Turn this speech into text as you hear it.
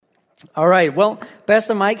All right. Well,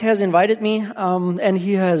 Pastor Mike has invited me, and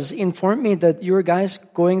he has informed me that you guys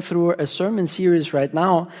going through a sermon series right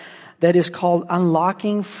now that is called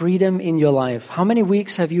Unlocking Freedom in Your Life. How many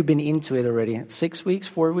weeks have you been into it already? 6 weeks?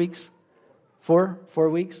 4 weeks? 4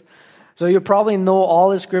 weeks? So you probably know all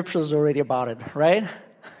the scriptures already about it, right?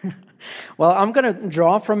 Well, I'm going to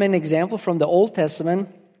draw from an example from the Old Testament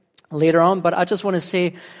later on, but I just want to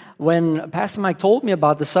say, when Pastor Mike told me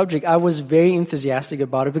about the subject, I was very enthusiastic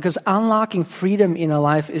about it because unlocking freedom in our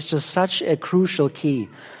life is just such a crucial key.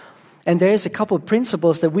 And there's a couple of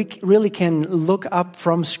principles that we really can look up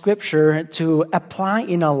from Scripture to apply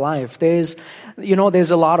in our life. There's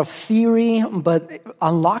a lot of theory, but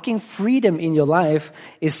unlocking freedom in your life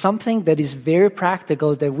is something that is very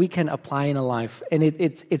practical that we can apply in our life. And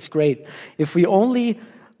it's great if we only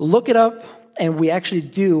look it up and we actually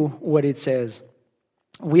do what it says.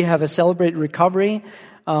 We have a Celebrate Recovery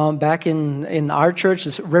back in our church,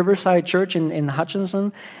 this Riverside Church in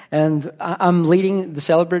Hutchinson, and I'm leading the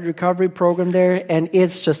Celebrate Recovery program there, and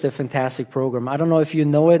it's just a fantastic program. I don't know if you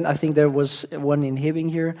know it. I think there was one in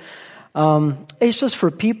Hibbing here. It's just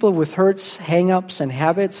for people with hurts, hang-ups, and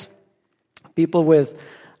habits, people with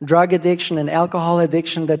drug addiction and alcohol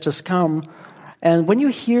addiction that just come. And when you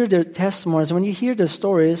hear their testimonies, when you hear their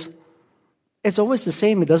stories, it's always the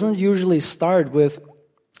same. It doesn't usually start with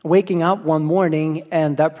waking up one morning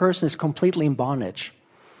and that person is completely in bondage.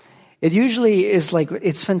 It usually is like,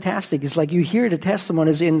 it's fantastic. It's like you hear the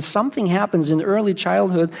testimonies and something happens in early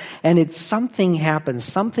childhood and something happens.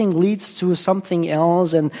 Something leads to something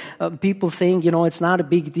else and people think, it's not a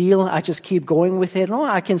big deal. I just keep going with it. No,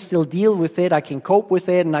 I can still deal with it. I can cope with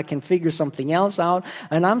it and I can figure something else out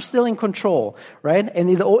and I'm still in control, right? And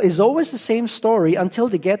it is always the same story until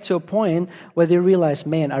they get to a point where they realize,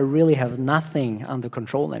 man, I really have nothing under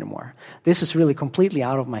control anymore. This is really completely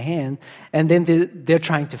out of my hand. And then they're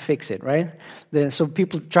trying to fix it, right? So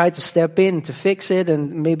people try to step in to fix it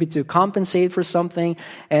and maybe to compensate for something.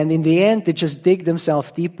 And in the end, they just dig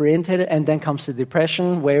themselves deeper into it. And then comes the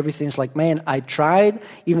depression where everything's like, man, I tried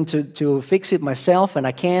even to fix it myself and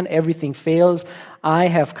I can't. Everything fails. I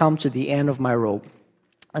have come to the end of my rope.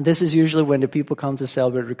 And this is usually when the people come to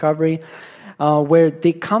Celebrate Recovery, where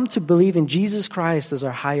they come to believe in Jesus Christ as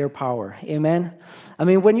our higher power. Amen? I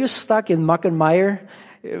mean, when you're stuck in muck and mire,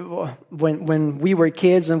 when we were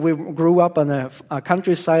kids and we grew up on a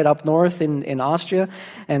countryside up north in Austria,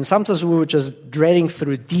 and sometimes we were just dreading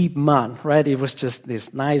through deep mud, right? It was just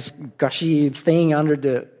this nice gushy thing under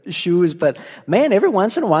the shoes, but man, every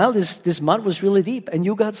once in a while this mud was really deep and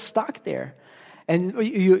you got stuck there. And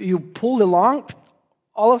you pulled along,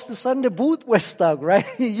 all of a sudden the boot was stuck, right?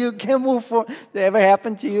 You can't move forward. That ever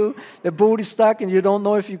happened to you? The boot is stuck and you don't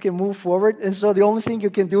know if you can move forward. And so the only thing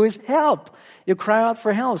you can do is help. You cry out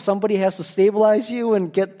for help. Somebody has to stabilize you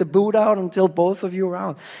and get the boot out until both of you are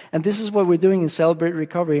out. And this is what we're doing in Celebrate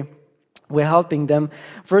Recovery. We're helping them.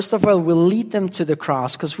 First of all, we'll lead them to the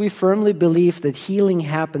cross because we firmly believe that healing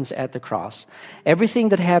happens at the cross. Everything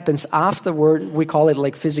that happens afterward, we call it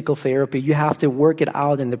like physical therapy. You have to work it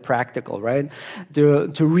out in the practical, right? To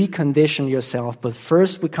recondition yourself. But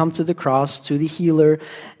first we come to the cross, to the healer,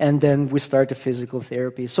 and then we start the physical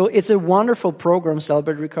therapy. So it's a wonderful program,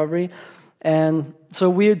 Celebrate Recovery. And so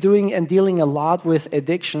we're doing and dealing a lot with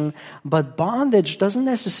addiction, but bondage doesn't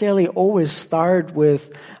necessarily always start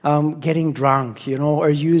with getting drunk, or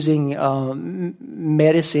using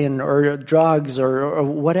medicine or drugs or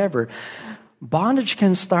whatever. Bondage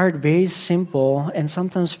can start very simple and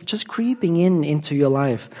sometimes just creeping into your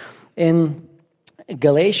life. In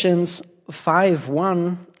Galatians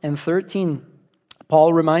 5:1 and 13,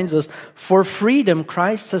 Paul reminds us, for freedom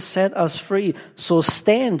Christ has set us free. So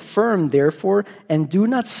stand firm, therefore, and do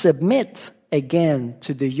not submit again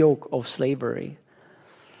to the yoke of slavery.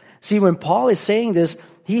 See, when Paul is saying this,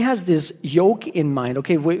 he has this yoke in mind.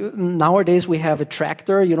 Okay, nowadays we have a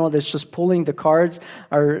tractor, that's just pulling the carts.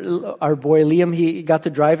 Our boy Liam, he got to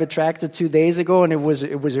drive a tractor 2 days ago, and it was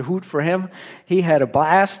a hoot for him. He had a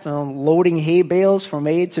blast loading hay bales from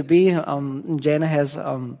A to B. Jana has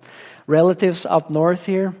relatives up north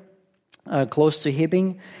here, close to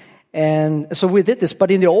Hibbing. And so we did this.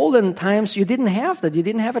 But in the olden times, you didn't have that. You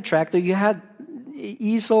didn't have a tractor. You had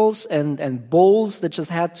easels and bowls that just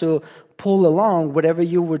had to pull along whatever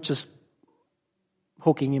you were just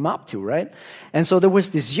hooking him up to, right? And so there was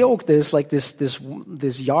this yoke, this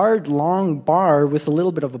yard-long bar with a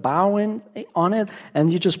little bit of a bow on it,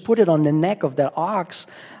 and you just put it on the neck of that ox,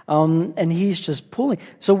 and he's just pulling.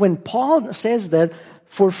 So when Paul says that,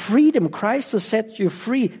 for freedom, Christ has set you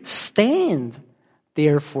free. Stand,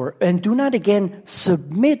 therefore, and do not again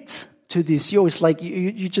submit to this yoke. It's like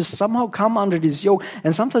you just somehow come under this yoke,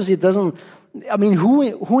 and sometimes it doesn't. I mean,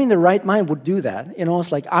 who in the right mind would do that?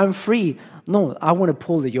 It's like, I'm free. No, I want to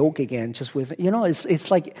pull the yoke again. Just with,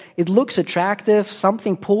 it's like it looks attractive.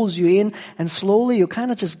 Something pulls you in, and slowly you're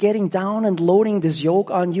kind of just getting down and loading this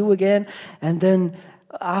yoke on you again, and then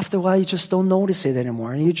after a while, you just don't notice it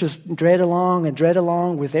anymore. And you just dread along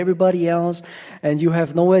with everybody else. And you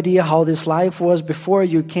have no idea how this life was before.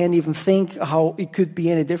 You can't even think how it could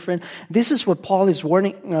be any different. This is what Paul is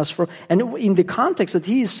warning us for. And in the context that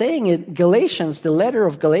he is saying it, Galatians, the letter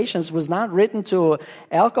of Galatians was not written to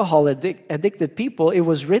alcohol addicted people. It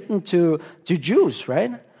was written to Jews,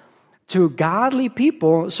 right? To godly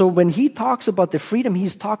people. So when he talks about the freedom,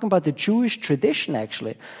 he's talking about the Jewish tradition,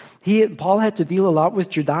 actually. Paul had to deal a lot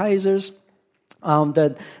with Judaizers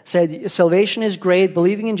that said salvation is great,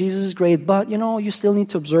 believing in Jesus is great, but you still need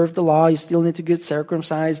to observe the law, you still need to get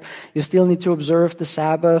circumcised, you still need to observe the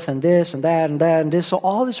Sabbath, and this and that and that and this. So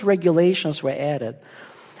all these regulations were added.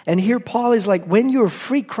 And here Paul is like, when you're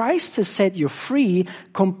free, Christ has set you free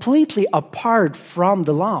completely apart from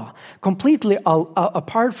the law, completely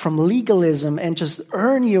apart from legalism and just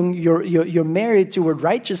earning your merit toward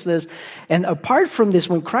righteousness. And apart from this,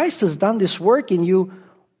 when Christ has done this work in you,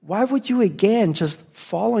 why would you again just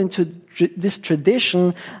fall into this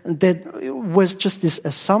tradition that was just this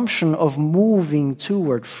assumption of moving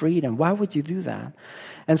toward freedom? Why would you do that?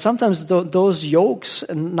 And sometimes those yokes,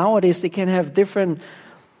 and nowadays they can have different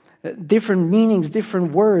meanings,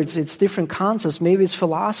 different words, it's different concepts. Maybe it's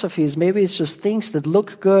philosophies, maybe it's just things that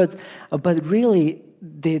look good, but really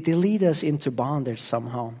they lead us into bondage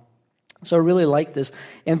somehow. So I really like this.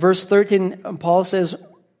 In verse 13, Paul says,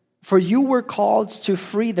 "For you were called to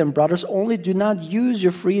freedom, brothers, only do not use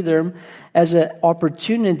your freedom as an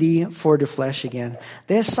opportunity for the flesh again."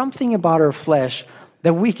 There's something about our flesh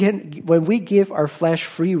that when we give our flesh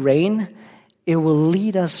free rein, it will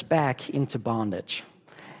lead us back into bondage.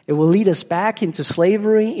 It will lead us back into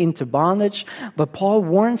slavery, into bondage. But Paul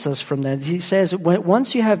warns us from that. He says,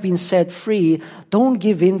 once you have been set free, don't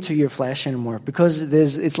give in to your flesh anymore, because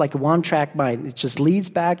it's like a one-track mind. It just leads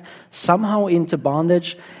back somehow into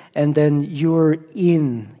bondage, and then you're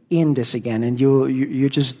in this again, and you're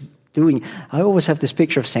just doing. I always have this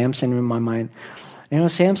picture of Samson in my mind.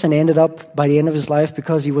 Samson ended up, by the end of his life,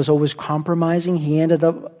 because he was always compromising, he ended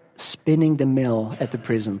up spinning the mill at the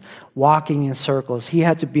prison, walking in circles. He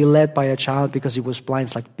had to be led by a child because he was blind.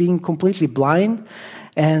 It's like being completely blind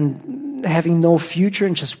and having no future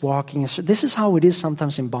and just walking. This is how it is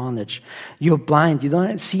sometimes in bondage. You're blind. You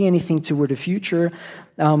don't see anything toward the future,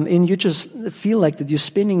 and you just feel like that you're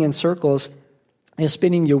spinning in circles. You're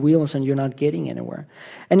spinning your wheels and you're not getting anywhere.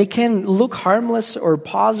 And it can look harmless or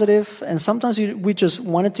positive, and sometimes we just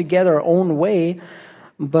want it to get our own way,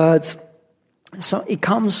 but so it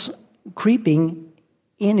comes creeping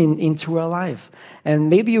into our life. And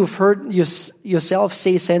maybe you've heard yourself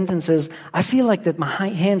say sentences, "I feel like that my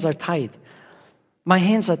hands are tied. My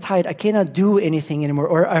hands are tied. I cannot do anything anymore."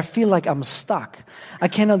 Or "I feel like I'm stuck. I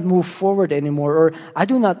cannot move forward anymore." Or "I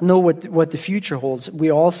do not know what the future holds." We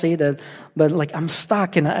all say that, but like, I'm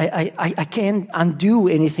stuck and I can't undo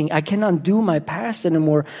anything. I can't undo my past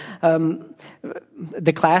anymore.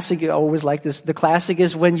 The classic, I always like this. The classic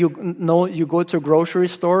is when you go to a grocery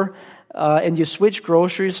store and you switch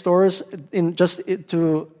grocery stores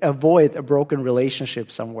to avoid a broken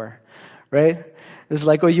relationship somewhere, right? It's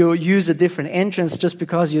like, or you use a different entrance just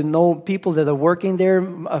because you know people that are working there,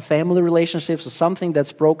 family relationships or something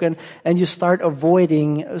that's broken, and you start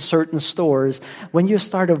avoiding certain stores. When you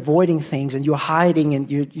start avoiding things and you're hiding and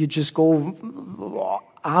you just go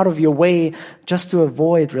out of your way just to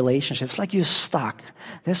avoid relationships, like you're stuck.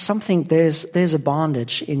 There's a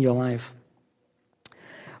bondage in your life.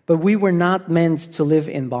 But we were not meant to live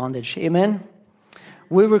in bondage. Amen?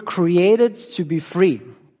 We were created to be free.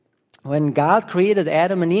 When God created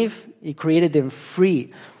Adam and Eve, He created them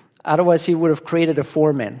free. Otherwise, He would have created a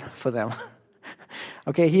foreman for them.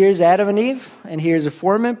 Okay, here's Adam and Eve, and here's a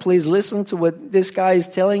foreman. Please listen to what this guy is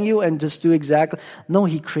telling you and just do exactly. No,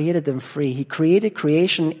 He created them free. He created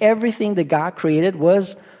creation. Everything that God created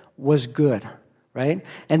was good, right?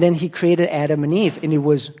 And then He created Adam and Eve, and it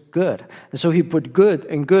was good. And so He put good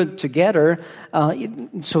and good together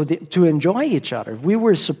to enjoy each other. We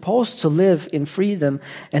were supposed to live in freedom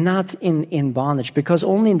and not in bondage, because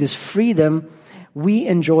only in this freedom we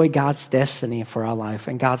enjoy God's destiny for our life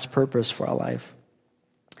and God's purpose for our life.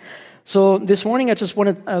 So this morning I just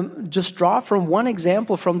want to just draw from one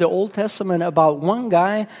example from the Old Testament about one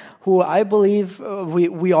guy who I believe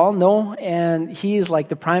we all know, and he is like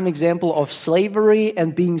the prime example of slavery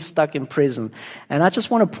and being stuck in prison. And I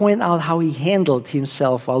just want to point out how he handled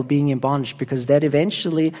himself while being in bondage, because that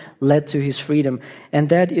eventually led to his freedom, and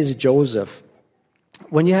that is Joseph.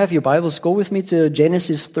 When you have your Bibles, go with me to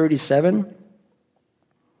Genesis 37.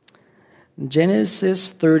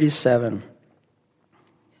 Genesis 37.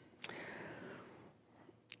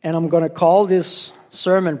 And I'm going to call this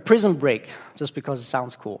sermon Prison Break, just because it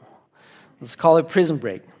sounds cool. Let's call it Prison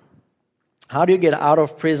Break. How do you get out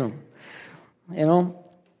of prison? You know,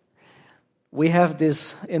 we have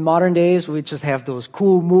this, in modern days, we just have those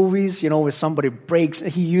cool movies, you know, where somebody breaks,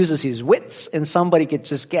 he uses his wits, and somebody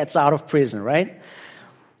just gets out of prison, right?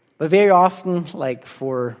 But very often, like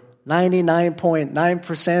for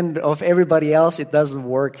 99.9% of everybody else, it doesn't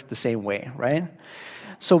work the same way, right?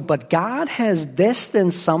 So, but God has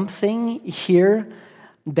destined something here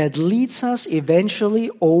that leads us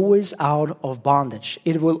eventually always out of bondage.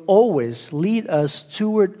 It will always lead us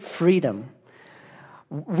toward freedom.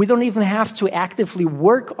 We don't even have to actively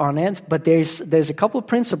work on it, but there's a couple of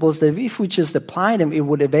principles that if we just apply them, it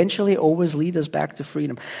would eventually always lead us back to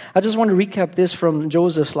freedom. I just want to recap this from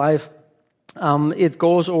Joseph's life. It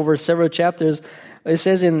goes over several chapters. It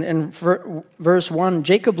says in verse 1,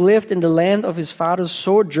 Jacob lived in the land of his father's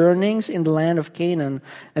sojournings in the land of Canaan.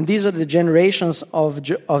 And these are the generations of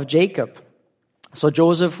Jacob. So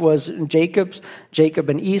Joseph was Jacob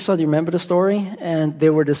and Esau. Do you remember the story? And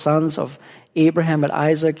they were the sons of Abraham and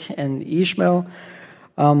Isaac and Ishmael.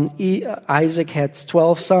 Isaac had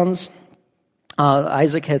 12 sons.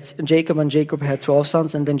 Isaac had Jacob, and Jacob had 12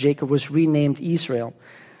 sons. And then Jacob was renamed Israel.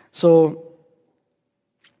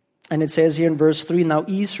 And it says here in verse 3, now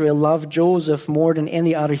Israel loved Joseph more than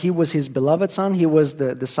any other. He was his beloved son. He was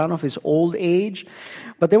the son of his old age.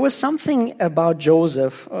 But there was something about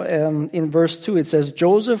Joseph. In verse 2, it says,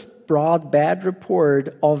 Joseph brought bad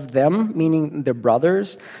report of them, meaning the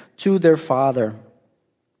brothers, to their father.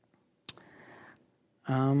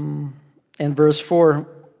 And verse 4,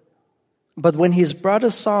 but when his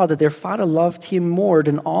brothers saw that their father loved him more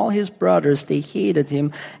than all his brothers, they hated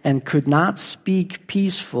him and could not speak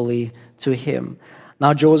peacefully to him.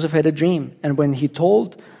 Now Joseph had a dream, and when he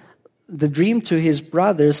told the dream to his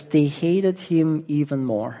brothers, they hated him even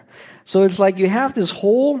more. So it's like you have this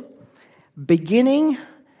whole beginning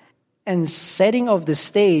and setting of the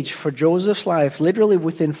stage for Joseph's life, literally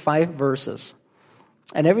within 5 verses.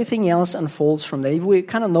 And everything else unfolds from there. We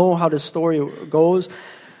kind of know how the story goes.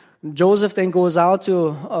 Joseph then goes out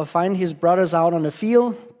to find his brothers out on the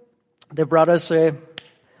field. The brothers say,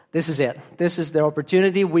 this is it. This is the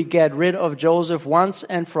opportunity. We get rid of Joseph once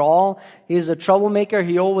and for all. He's a troublemaker.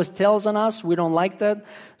 He always tells on us. We don't like that.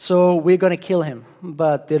 So we're going to kill him.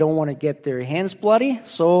 But they don't want to get their hands bloody.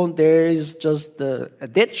 So there is just a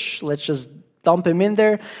ditch. Let's just dump him in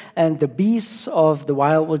there. And the beasts of the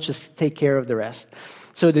wild will just take care of the rest.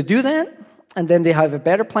 So they do that. And then they have a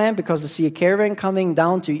better plan because they see a caravan coming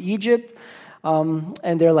down to Egypt. And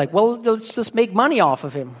they're like, well, let's just make money off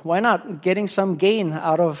of him. Why not? Getting some gain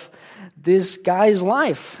out of this guy's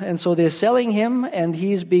life. And so they're selling him, and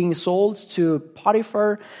he's being sold to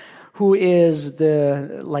Potiphar, who is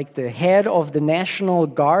the head of the national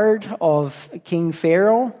guard of King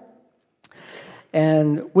Pharaoh,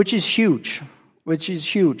 and which is huge.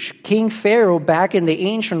 King Pharaoh, back in the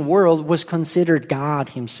ancient world, was considered God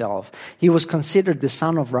himself. He was considered the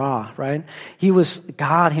son of Ra, right? He was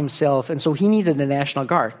God himself, and so he needed a national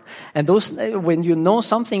guard. And when you know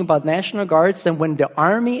something about national guards, then when the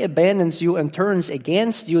army abandons you and turns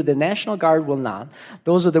against you, the national guard will not.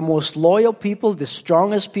 Those are the most loyal people, the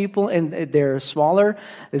strongest people, and they're smaller.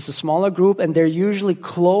 It's a smaller group, and they're usually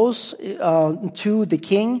close to the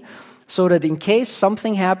king, so that in case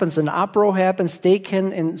something happens, an uproar happens, they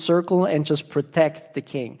can encircle and just protect the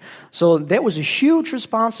king. So that was a huge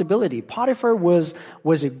responsibility. Potiphar was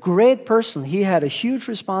a great person. He had a huge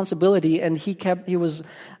responsibility, and he was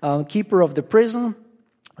keeper of the prison,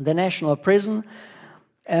 the national prison.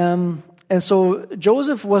 And so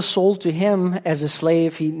Joseph was sold to him as a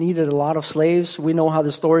slave. He needed a lot of slaves. We know how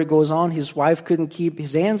the story goes on. His wife couldn't keep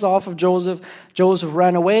his hands off of Joseph. Joseph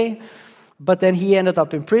ran away. But then he ended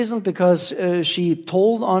up in prison because she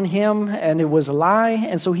told on him and it was a lie.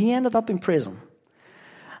 And so he ended up in prison.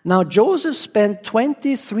 Now Joseph spent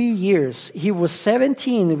 23 years. He was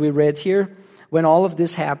 17, we read here, when all of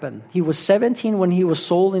this happened. He was 17 when he was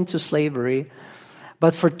sold into slavery.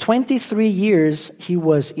 But for 23 years, he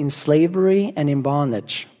was in slavery and in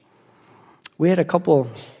bondage. We had a couple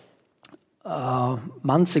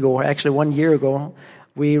months ago, or actually 1 year ago,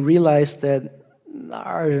 we realized that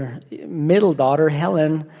our middle daughter,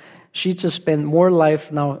 Helen, she just spent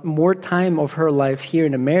more time of her life here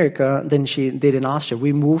in America than she did in Austria.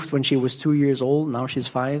 We moved when she was 2 years old. Now she's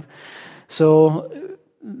 5. So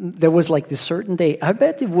there was like this certain day. I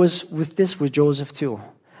bet it was with Joseph too.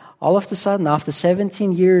 All of a sudden, after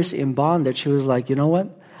 17 years in bondage, she was like, you know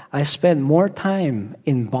what? I spend more time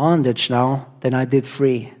in bondage now than I did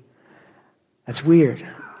free. That's weird.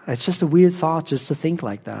 It's just a weird thought just to think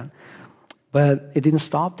like that. But it didn't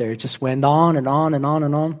stop there. It just went on and on and on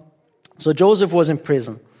and on. So Joseph was in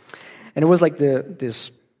prison. And it was like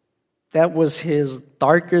that was his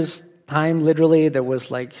darkest time, literally. That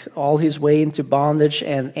was like all his way into bondage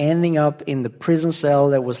and ending up in the prison cell.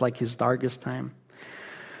 That was like his darkest time.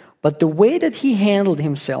 But the way that he handled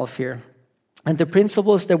himself here, and the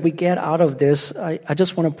principles that we get out of this, I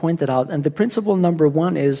just want to point that out. And the principle number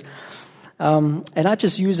 1 is, and I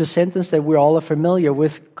just use a sentence that we're all familiar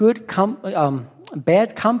with,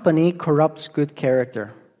 bad company corrupts good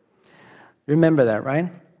character. Remember that,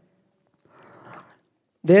 right?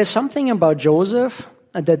 There's something about Joseph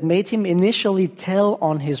that made him initially tell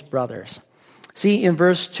on his brothers. See, in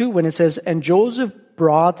verse 2, when it says, and Joseph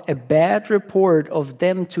brought a bad report of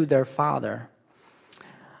them to their father.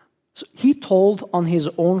 So he told on his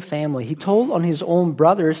own family. He told on his own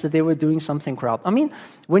brothers that they were doing something corrupt. I mean,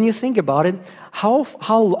 when you think about it, how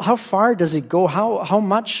far does it go? How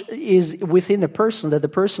much is within the person that the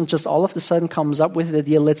person just all of a sudden comes up with the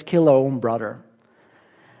idea, let's kill our own brother?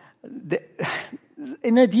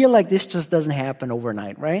 An idea like this just doesn't happen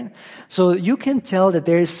overnight, right? So you can tell that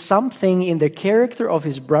there is something in the character of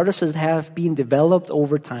his brothers that have been developed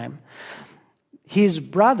over time. His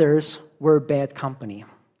brothers were bad company.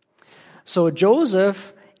 So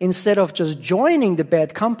Joseph, instead of just joining the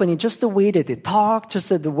bad company, just the way that they talk, just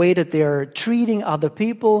the way that they're treating other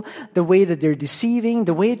people, the way that they're deceiving,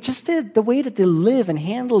 the way that they live and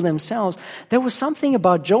handle themselves, there was something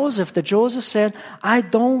about Joseph that Joseph said, I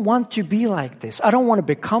don't want to be like this. I don't want to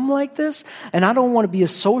become like this, and I don't want to be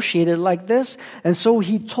associated like this. And so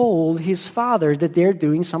he told his father that they're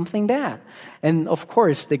doing something bad. And of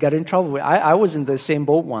course, they got in trouble. I was in the same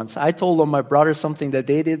boat once. I told on my brother something that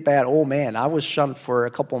they did bad. Oh man, I was shunned for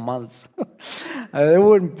a couple months. It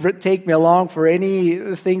wouldn't take me along for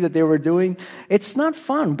anything that they were doing. It's not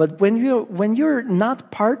fun, but when you're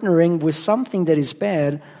not partnering with something that is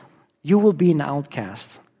bad, you will be an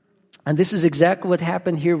outcast. And this is exactly what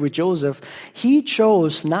happened here with Joseph. He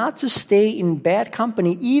chose not to stay in bad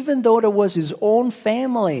company, even though there was his own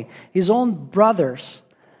family, his own brothers.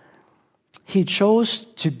 He chose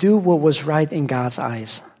to do what was right in God's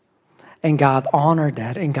eyes. And God honored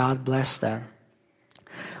that, and God blessed that.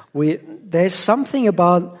 There's something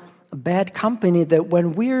about bad company that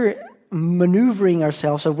when we're maneuvering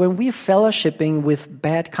ourselves, or when we're fellowshipping with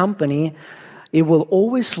bad company, it will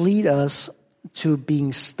always lead us to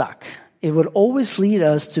being stuck. It will always lead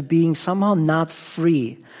us to being somehow not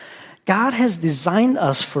free. God has designed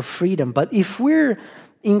us for freedom, but if we're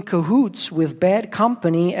in cahoots with bad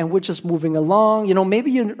company and we're just moving along,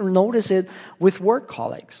 maybe you notice it with work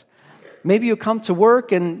colleagues. Maybe you come to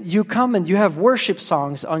work and you have worship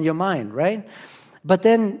songs on your mind, right? But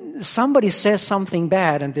then somebody says something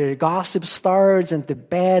bad and the gossip starts and the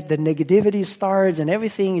negativity starts and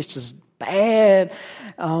everything is just bad.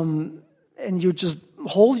 And you just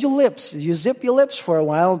hold your lips. You zip your lips for a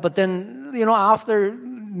while, but then, after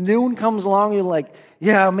noon comes along, you're like,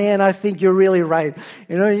 yeah, man, I think you're really right.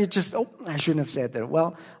 You just, I shouldn't have said that.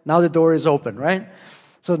 Well, now the door is open, right?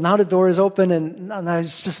 So now the door is open and now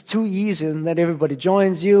it's just too easy and then everybody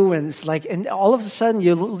joins you and it's like, and all of a sudden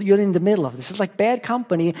you're in the middle of this. It's like bad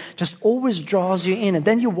company just always draws you in and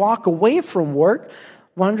then you walk away from work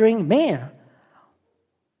wondering, man,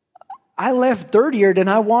 I left dirtier than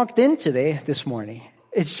I walked in this morning.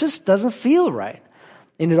 It just doesn't feel right.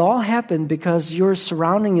 And it all happened because you're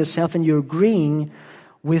surrounding yourself and you're agreeing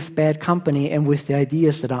with bad company and with the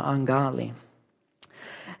ideas that are ungodly.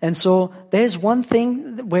 And so there's one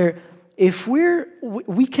thing where if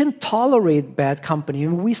we can tolerate bad company,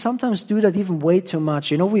 and we sometimes do that even way too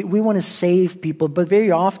much. We want to save people, but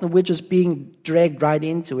very often we're just being dragged right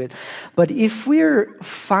into it. But if we're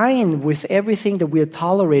fine with everything that we're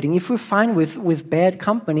tolerating, if we're fine with bad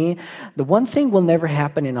company, the one thing will never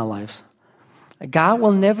happen in our lives. God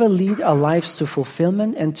will never lead our lives to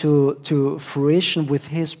fulfillment and to fruition with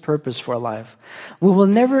His purpose for our life. We will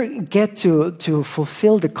never get to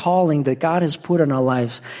fulfill the calling that God has put on our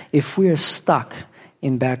lives if we are stuck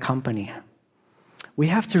in bad company. We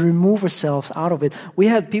have to remove ourselves out of it. We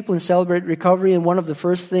had people in Celebrate Recovery, and one of the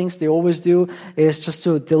first things they always do is just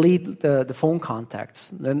to delete the phone contacts.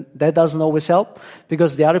 Then that doesn't always help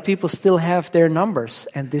because the other people still have their numbers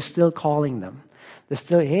and they're still calling them. They're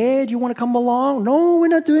still, hey, do you want to come along? No, we're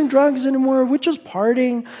not doing drugs anymore. We're just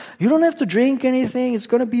partying. You don't have to drink anything. It's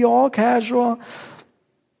going to be all casual.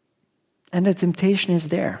 And the temptation is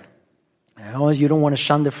there. You don't want to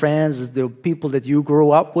shun the friends, the people that you grew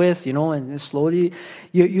up with, and slowly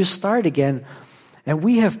you start again. And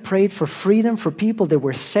we have prayed for freedom for people that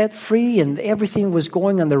were set free and everything was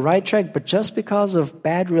going on the right track, but just because of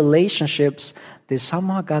bad relationships, they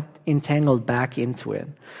somehow got entangled back into it.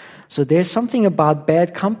 So there's something about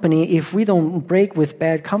bad company. If we don't break with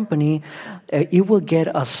bad company, it will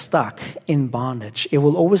get us stuck in bondage. It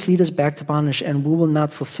will always lead us back to bondage, and we will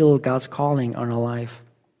not fulfill God's calling on our life.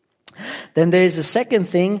 Then there's a second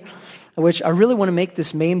thing, which I really want to make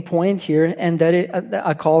this main point here, and that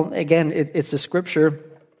I call, again, it's a scripture,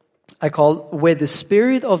 I call, where the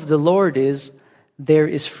Spirit of the Lord is, there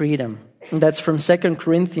is freedom. And that's from 2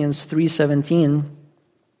 Corinthians 3:17.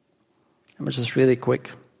 I'm just really quick.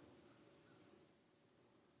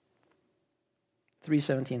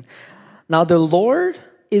 3:17. Now the Lord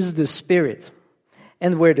is the Spirit,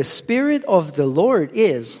 and where the Spirit of the Lord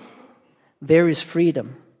is, there is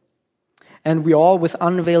freedom. And we all, with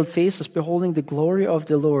unveiled faces, beholding the glory of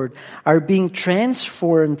the Lord, are being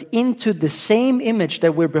transformed into the same image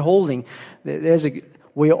that we're beholding.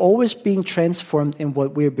 We're always being transformed in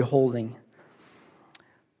what we're beholding.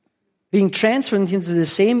 Being transformed into the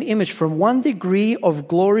same image from one degree of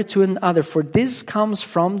glory to another. For this comes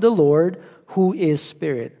from the Lord, who is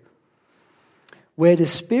Spirit. Where the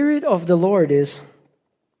Spirit of the Lord is,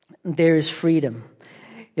 there is freedom.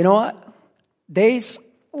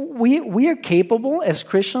 We are capable as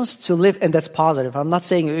Christians to live, and that's positive. I'm not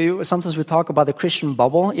saying, sometimes we talk about the Christian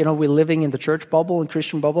bubble, we're living in the church bubble and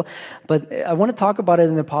Christian bubble, but I want to talk about it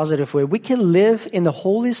in a positive way. We can live in the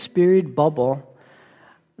Holy Spirit bubble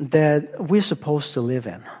that we're supposed to live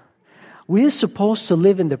in. We're supposed to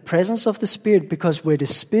live in the presence of the Spirit, because where the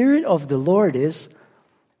Spirit of the Lord is,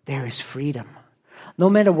 there is freedom. No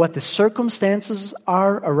matter what the circumstances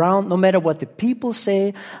are around, no matter what the people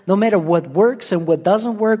say, no matter what works and what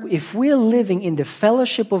doesn't work, if we're living in the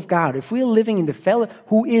fellowship of God, if we're living in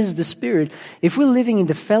who is the Spirit, if we're living in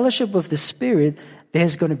the fellowship of the Spirit,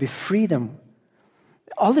 there's going to be freedom.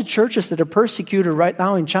 All the churches that are persecuted right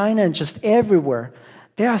now in China and just everywhere,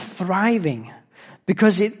 they are thriving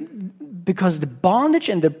because the bondage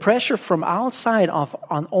and the pressure from outside of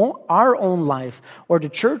our own life or the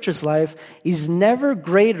church's life is never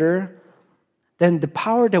greater than the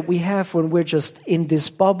power that we have when we're just in this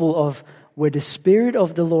bubble of where the Spirit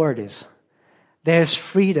of the Lord is. There's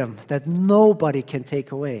freedom that nobody can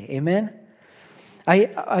take away. Amen?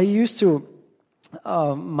 I used to,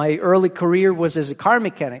 my early career was as a car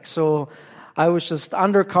mechanic. So I was just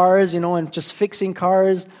under cars, and just fixing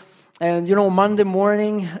cars. And, Monday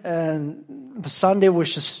morning and Sunday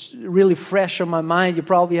was just really fresh on my mind. You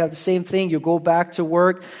probably have the same thing. You go back to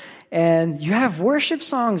work and you have worship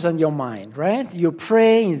songs on your mind, right? You're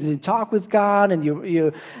praying, you talk with God, and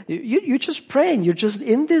you just pray, and you're just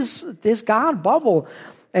in this God bubble.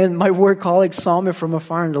 And my work colleagues saw me from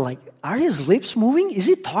afar, and they're like, are his lips moving? Is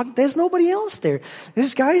he talking? There's nobody else there.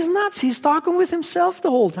 This guy is nuts. He's talking with himself the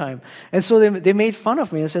whole time. And so they made fun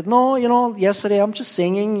of me. I said, no, yesterday I'm just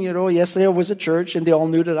singing. Yesterday I was at church, and they all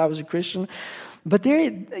knew that I was a Christian. But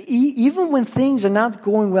even when things are not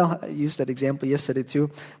going well, I used that example yesterday too.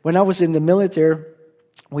 When I was in the military,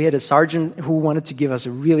 we had a sergeant who wanted to give us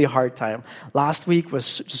a really hard time. Last week was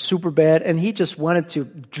super bad, and he just wanted to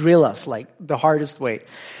drill us like the hardest way.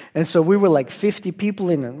 And so we were like 50 people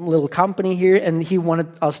in a little company here, and he wanted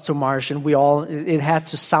us to march, and it had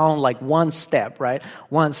to sound like one step, right?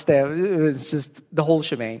 One step. It was just the whole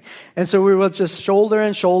shebang. And so we were just shoulder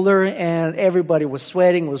and shoulder, and everybody was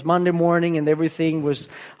sweating. It was Monday morning, and everything was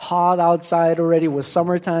hot outside already. It was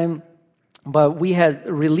summertime. But we had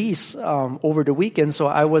release over the weekend, so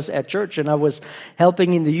I was at church, and I was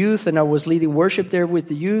helping in the youth, and I was leading worship there with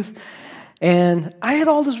the youth. And I had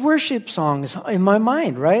all these worship songs in my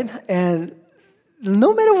mind, right? And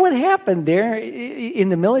no matter what happened there in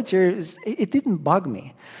the military, it didn't bug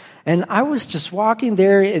me. And I was just walking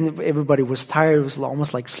there, and everybody was tired. It was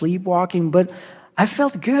almost like sleepwalking, but I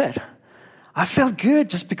felt good. I felt good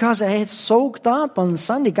just because I had soaked up on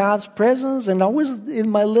Sunday God's presence, and I was in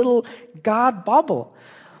my little God bubble.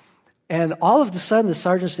 And all of a sudden, the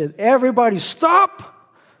sergeant said, "Everybody stop!"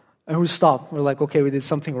 And we stopped. We're like, okay, we did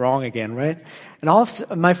something wrong again, right? And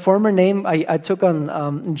my former name, I took on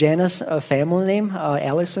Jana's family name,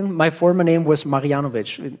 Allison. My former name was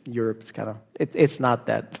Marjanovic. In Europe, it's not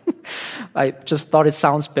that. I just thought it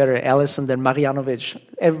sounds better, Allison, than Marjanovic.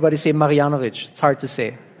 Everybody say Marjanovic. It's hard to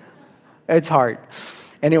say. It's hard.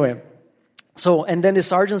 Anyway, and then the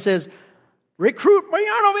sergeant says, recruit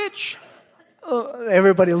Marjanovic.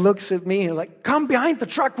 Everybody looks at me like, come behind the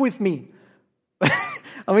truck with me.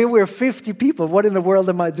 I mean, we're 50 people. What in the world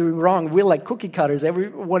am I doing wrong? We're like cookie cutters.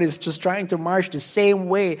 Everyone is just trying to march the same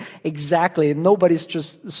way exactly. And nobody's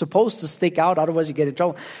just supposed to stick out, otherwise you get in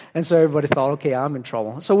trouble. And so everybody thought, okay, I'm in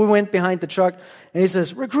trouble. So we went behind the truck, and he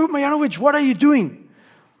says, recruit Marjanovic, what are you doing?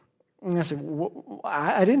 And I said,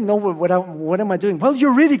 I didn't know what am I doing? Well,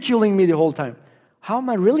 you're ridiculing me the whole time. How am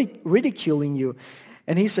I really ridiculing you?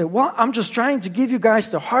 And he said, well, I'm just trying to give you guys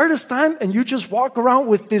the hardest time, and you just walk around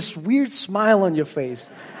with this weird smile on your face.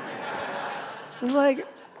 It's like,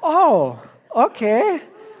 oh, okay.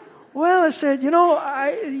 Well, I said,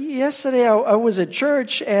 yesterday I was at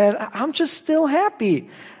church, and I'm just still happy.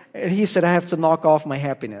 And he said, I have to knock off my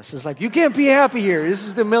happiness. It's like, you can't be happy here. This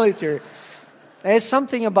is the military. There's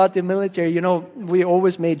something about the military. We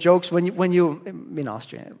always made jokes when you in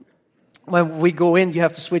Austria. When we go in, you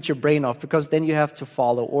have to switch your brain off because then you have to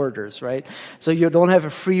follow orders, right? So you don't have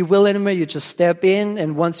a free will anymore. You just step in,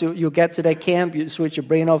 and once you get to that camp, you switch your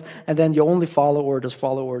brain off, and then you only follow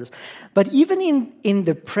orders. But even in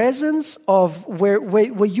the presence of where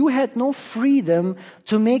you had no freedom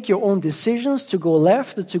to make your own decisions, to go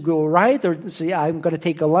left or to go right, or to say, I'm going to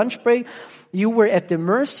take a lunch break, you were at the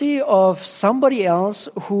mercy of somebody else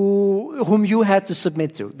whom you had to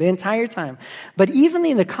submit to the entire time. But even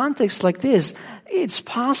in a context like this, it's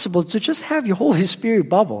possible to just have your Holy Spirit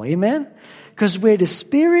bubble. Amen? Because where the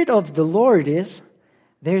Spirit of the Lord is,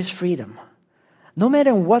 there's freedom. No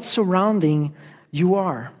matter what surrounding you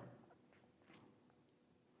are.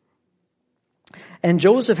 And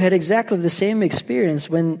Joseph had exactly the same experience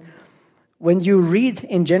when you read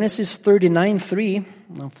in Genesis 39:3,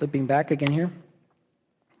 I'm flipping back again here.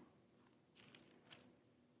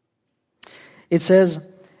 It says,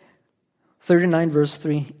 39 verse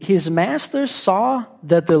 3, his master saw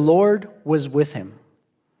that the Lord was with him.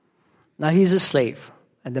 Now he's a slave,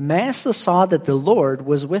 and the master saw that the Lord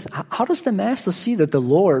was with him. How does the master see that the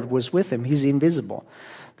Lord was with him? He's invisible.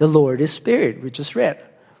 The Lord is spirit, we just read.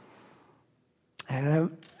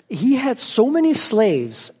 He had so many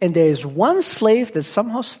slaves, and there is one slave that's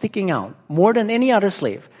somehow sticking out more than any other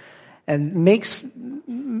slave, and makes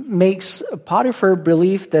Potiphar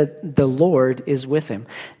believe that the Lord is with him.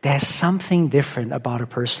 There's something different about a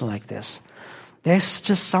person like this. There's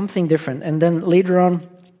just something different. And then later on,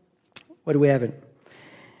 what do we have in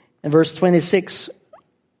verse 26?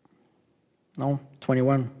 No,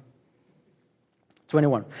 21.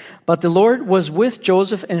 21. But the Lord was with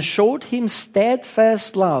Joseph and showed him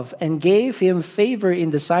steadfast love and gave him favor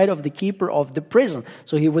in the sight of the keeper of the prison.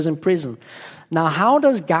 So he was in prison. Now, how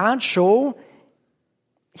does God show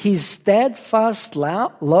his steadfast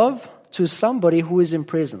love to somebody who is in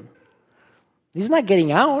prison? He's not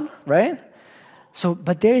getting out, right? So,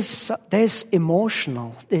 but there's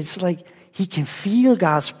emotional. It's like he can feel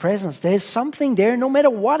God's presence. There's something there no matter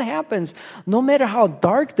what happens. No matter how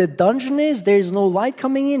dark the dungeon is, there's no light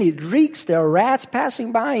coming in. It reeks. There are rats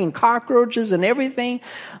passing by and cockroaches and everything.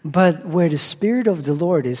 But where the Spirit of the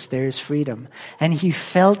Lord is, there is freedom. And he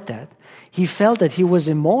felt that. He felt that he was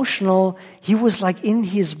emotional. He was like in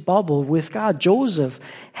his bubble with God. Joseph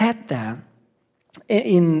had that.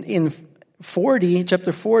 In 40,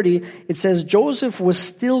 chapter 40, it says Joseph was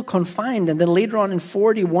still confined. And then later on in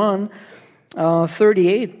 41,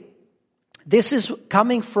 38, this is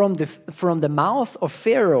coming from the mouth of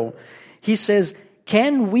Pharaoh. He says,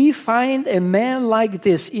 can we find a man like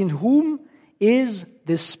this in whom is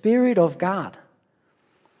the Spirit of God?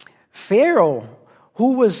 Pharaoh,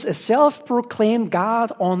 who was a self-proclaimed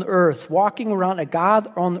God on earth, walking around a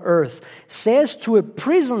God on earth, says to a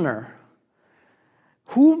prisoner,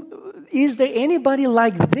 is there anybody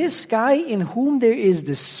like this guy in whom there is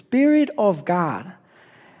the Spirit of God?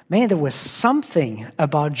 Man, there was something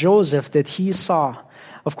about Joseph that he saw.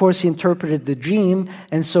 Of course, he interpreted the dream,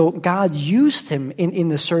 and so God used him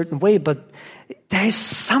in a certain way, but there's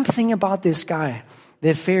something about this guy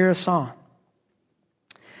that Pharaoh saw.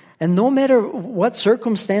 And no matter what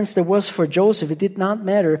circumstance there was for Joseph, it did not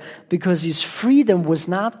matter because his freedom was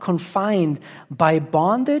not confined by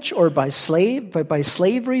bondage or by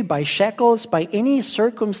slavery, by shackles, by any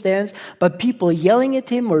circumstance, by people yelling at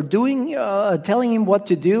him or telling him what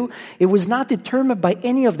to do. It was not determined by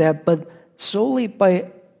any of that, but solely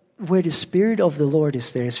by where the Spirit of the Lord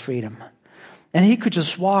is, there is freedom. And he could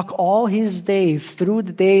just walk all his day through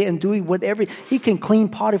the day and do whatever. He can clean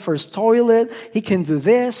Potiphar's toilet. He can do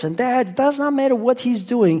this and that. It does not matter what he's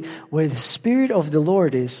doing. Where the Spirit of the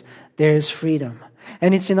Lord is, there is freedom.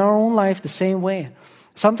 And it's in our own life the same way.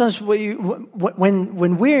 Sometimes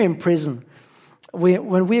when we're in prison, we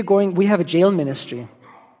have a jail ministry.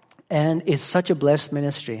 And it's such a blessed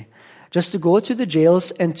ministry. Just to go to the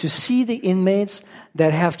jails and to see the inmates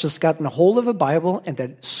that have just gotten a hold of a Bible and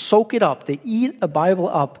that soak it up. They eat a Bible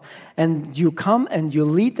up. And you come and you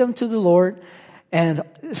lead them to the Lord and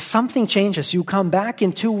something changes. You come back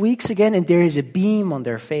in 2 weeks again and there is a beam on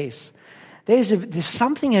their face. There's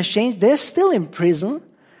something has changed. They're still in prison,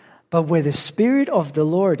 but where the Spirit of the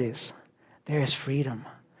Lord is, there is freedom.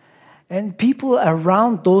 And people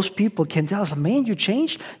around those people can tell us, man, you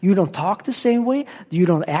changed. You don't talk the same way. You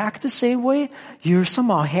don't act the same way. You're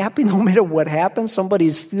somehow happy no matter what happens.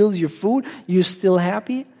 Somebody steals your food, you're still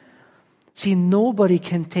happy. See, nobody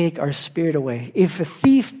can take our spirit away. If a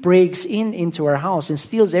thief breaks into our house and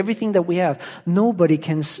steals everything that we have, nobody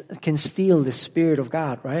can steal the Spirit of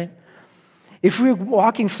God, right? If we're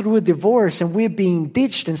walking through a divorce and we're being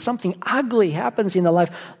ditched and something ugly happens in our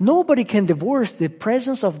life, nobody can divorce the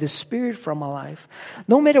presence of the Spirit from our life.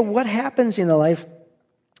 No matter what happens in our life,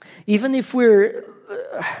 even if we're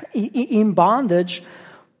in bondage,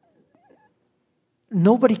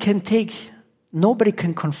 nobody can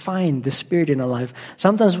confine the Spirit in our life.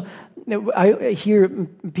 Sometimes I hear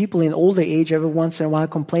people in older age every once in a while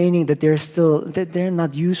complaining that they're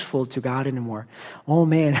not useful to God anymore. Oh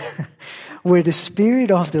man. Where the Spirit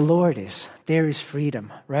of the Lord is, there is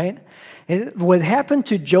freedom, right? And what happened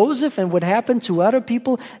to Joseph and what happened to other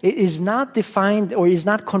people is not defined or is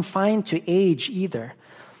not confined to age either.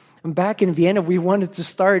 Back in Vienna, we wanted to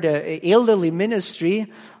start an elderly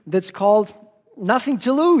ministry that's called Nothing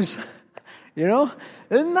to Lose.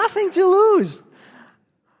 Nothing to lose.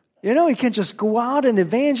 You can just go out and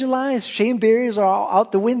evangelize. Shame barriers are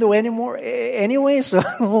out the window anyway, so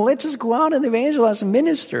let's just go out and evangelize and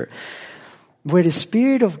minister. Where the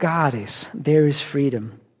Spirit of God is, there is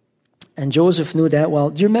freedom. And Joseph knew that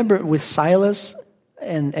well. Do you remember with Silas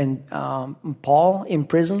and Paul in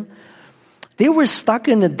prison? They were stuck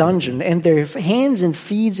in a dungeon and their hands and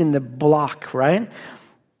feet in the block, right?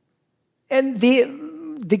 And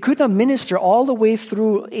they could not minister all the way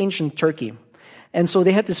through ancient Turkey. And so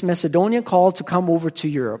they had this Macedonian call to come over to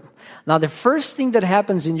Europe. Now the first thing that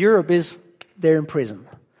happens in Europe is they're in prison.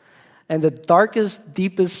 And the darkest,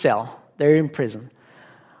 deepest cell. They're in prison.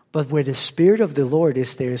 But where the Spirit of the Lord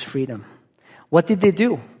is, there is freedom. What did they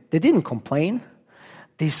do? They didn't complain.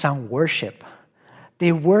 They sang worship.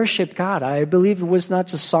 They worshiped God. I believe it was not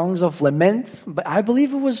just songs of lament, but I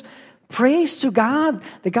believe it was praise to God.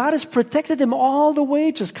 That God has protected them all the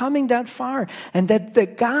way, just coming that far. And that the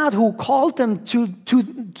God who called them to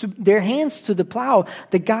their hands to the plow,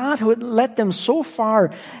 the God who had led them so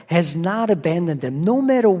far has not abandoned them, no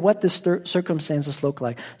matter what the circumstances look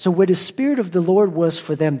like. So where the Spirit of the Lord was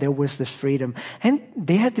for them, there was this freedom. And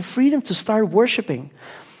they had the freedom to start worshiping.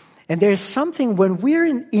 And there's something when we're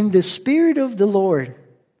in the Spirit of the Lord,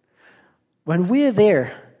 when we're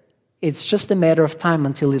there, it's just a matter of time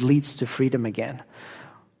until it leads to freedom again.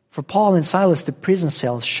 For Paul and Silas, the prison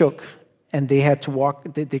cells shook and they had to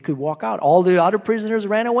walk, they could walk out. All the other prisoners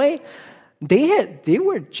ran away. They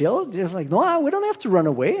were chill. They're like, no, we don't have to run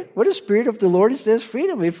away. Where the Spirit of the Lord is, there's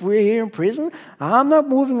freedom. If we're here in prison, I'm not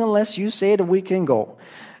moving unless you say that we can go.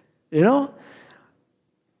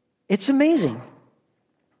 It's amazing.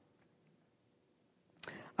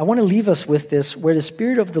 I want to leave us with this. Where the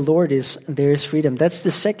Spirit of the Lord is, there is freedom. That's the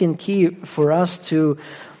second key for us to,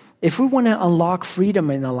 if we want to unlock freedom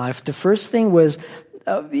in our life, the first thing was,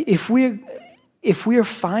 if we're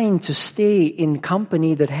fine to stay in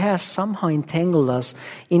company that has somehow entangled us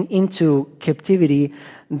into captivity,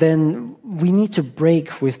 then we need to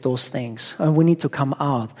break with those things. And we need to come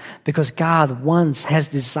out because God has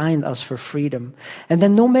designed us for freedom. And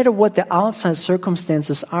then no matter what the outside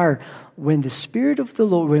circumstances are, when the Spirit of the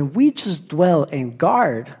Lord, when we just dwell and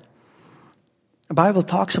guard, the Bible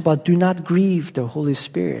talks about do not grieve the Holy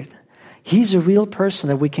Spirit. He's a real person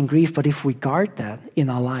that we can grieve, but if we guard that in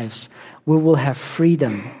our lives, we will have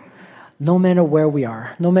freedom no matter where we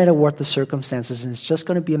are, no matter what the circumstances. And it's just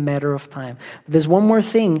going to be a matter of time. But there's one more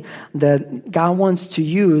thing that God wants to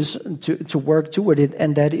use to work toward it,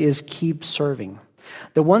 and that is keep serving.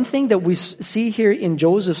 The one thing that we see here in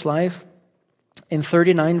Joseph's life, in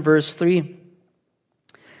 39 verse 3,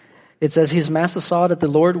 it says, his master saw that the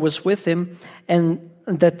Lord was with him, and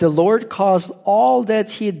that the Lord caused all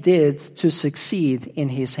that he did to succeed in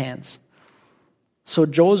his hands. So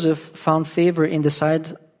Joseph found favor in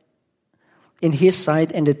his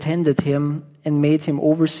sight and attended him and made him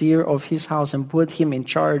overseer of his house and put him in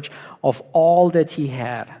charge of all that he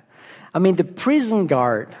had. I mean, the prison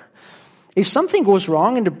guard. If something goes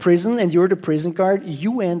wrong in the prison and you're the prison guard,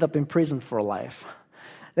 you end up in prison for life.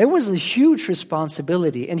 That was a huge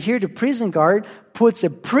responsibility. And here the prison guard puts a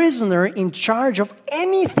prisoner in charge of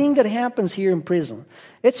anything that happens here in prison.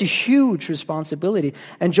 It's a huge responsibility.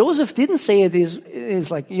 And Joseph didn't say it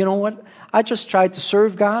is like, you know what? I just tried to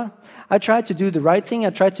serve God. I tried to do the right thing.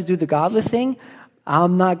 I tried to do the godly thing.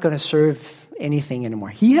 I'm not going to serve anything anymore.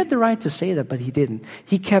 He had the right to say that, but he didn't.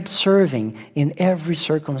 He kept serving in every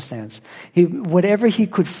circumstance. Whatever he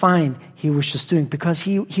could find, he was just doing, because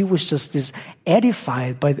he was just this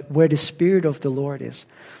edified by where the Spirit of the Lord is.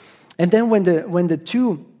 And then when the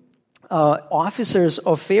two officers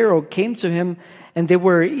of Pharaoh came to him and they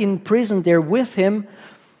were in prison there with him,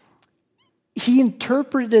 he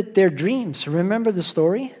interpreted their dreams. Remember the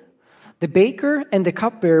story? The baker and the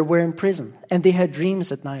cupbearer were in prison, and they had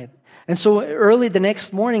dreams at night. And so early the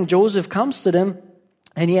next morning, Joseph comes to them,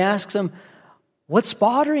 and he asks them, "What's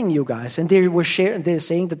bothering you guys?" And they're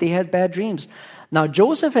saying that they had bad dreams. Now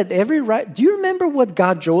Joseph had every right. Do you remember what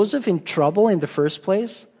got Joseph in trouble in the first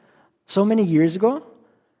place? So many years ago?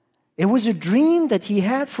 It was a dream that he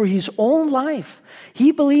had for his own life.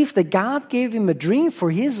 He believed that God gave him a dream for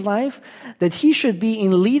his life, that he should be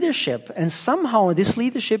in leadership. And somehow this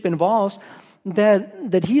leadership involves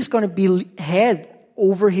that he's going to be head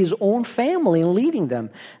over his own family and leading them.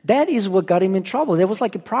 That is what got him in trouble. There was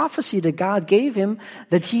like a prophecy that God gave him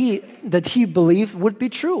that he believed would be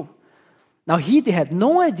true. Now he had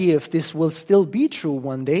no idea if this will still be true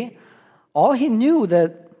one day. All he knew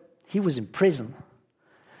that he was in prison.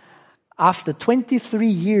 After 23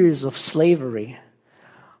 years of slavery,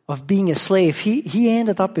 of being a slave, he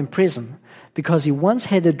ended up in prison because he once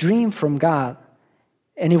had a dream from God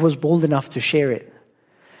and he was bold enough to share it.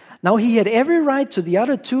 Now he had every right to the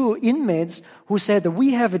other two inmates who said that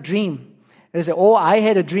we have a dream. They said, "Oh, I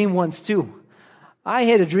had a dream once too. I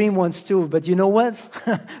had a dream once too, but you know what?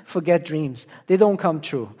 Forget dreams. They don't come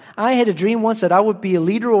true. I had a dream once that I would be a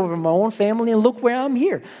leader over my own family, and look where I'm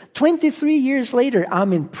here. 23 years later,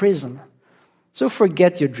 I'm in prison. So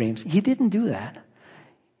forget your dreams." He didn't do that.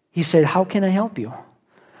 He said, "How can I help you?"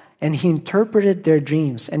 And he interpreted their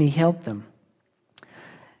dreams and he helped them.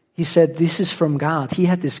 He said, "This is from God." He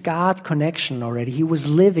had this God connection already. He was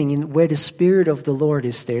living in where the Spirit of the Lord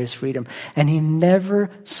is, there is freedom. And he never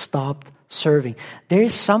stopped serving. There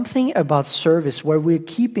is something about service where we're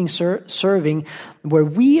keeping serving, where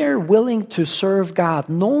we are willing to serve God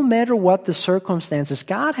no matter what the circumstances.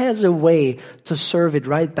 God has a way to serve it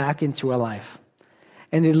right back into our life.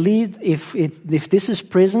 And if this is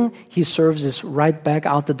prison, he serves us right back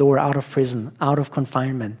out the door, out of prison, out of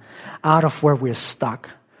confinement, out of where we're stuck.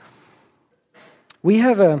 We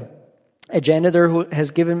have a janitor who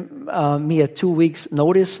has given me a 2 weeks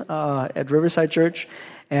notice at Riverside Church,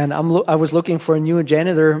 and I was looking for a new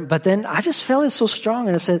janitor, but then I just felt it so strong,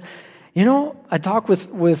 and I said, you know, I talked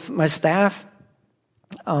with my staff,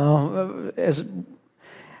 and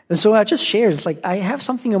so I just shared, it's like, I have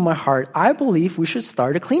something in my heart. I believe we should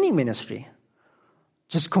start a cleaning ministry.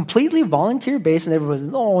 Just completely volunteer-based, and everyone's,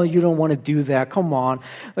 "Oh, you don't want to do that. Come on.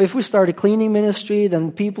 If we start a cleaning ministry,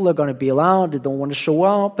 then people are going to be allowed. They don't want to show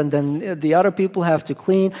up, and then the other people have to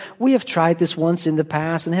clean. We have tried this once in the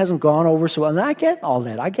past, and it hasn't gone over so well." And I get all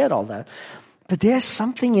that. But there's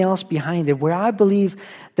something else behind it, where I believe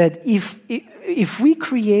that if we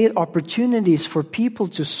create opportunities for people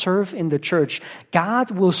to serve in the church,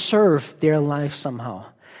 God will serve their life somehow.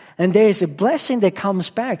 And there is a blessing that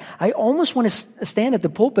comes back. I almost want to stand at the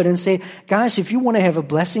pulpit and say, "Guys, if you want to have a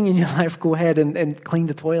blessing in your life, go ahead and clean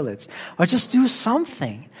the toilets. Or just do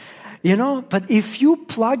something." You know, but if you're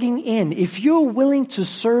plugging in, if you're willing to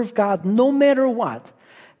serve God no matter what,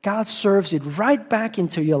 God serves it right back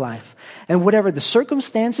into your life. And whatever the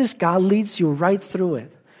circumstances, God leads you right through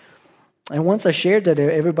it. And once I shared that,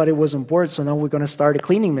 everybody was on board, so now we're going to start a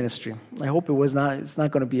cleaning ministry. I hope it's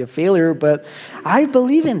not going to be a failure, but I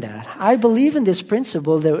believe in that. I believe in this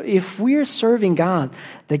principle that if we're serving God,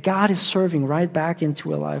 that God is serving right back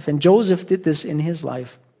into our life. And Joseph did this in his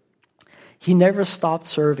life. He never stopped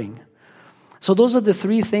serving. So those are the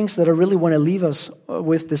three things that I really want to leave us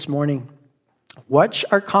with this morning. Watch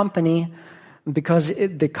our company, because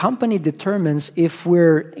the company determines if we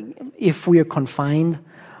are confined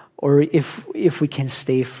or if we can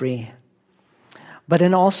stay free. But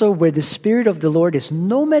then also where the Spirit of the Lord is,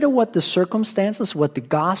 no matter what the circumstances, what the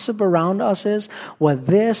gossip around us is, what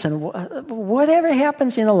this and whatever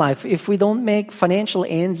happens in a life, if we don't make financial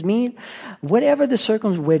ends meet, whatever the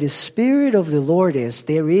circumstance, where the Spirit of the Lord is,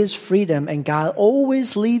 there is freedom, and God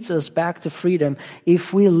always leads us back to freedom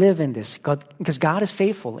if we live in this, because God is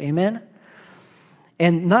faithful. Amen?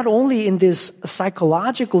 And not only in this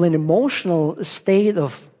psychological and emotional state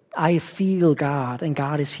of I feel God and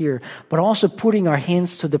God is here, but also putting our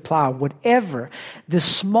hands to the plow, whatever. The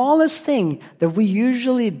smallest thing that we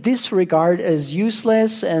usually disregard as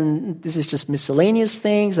useless, and this is just miscellaneous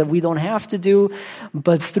things that we don't have to do,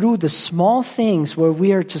 but through the small things where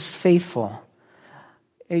we are just faithful,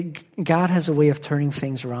 God has a way of turning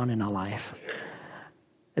things around in our life.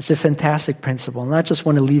 It's a fantastic principle, and I just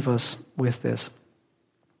want to leave us with this.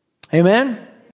 Amen?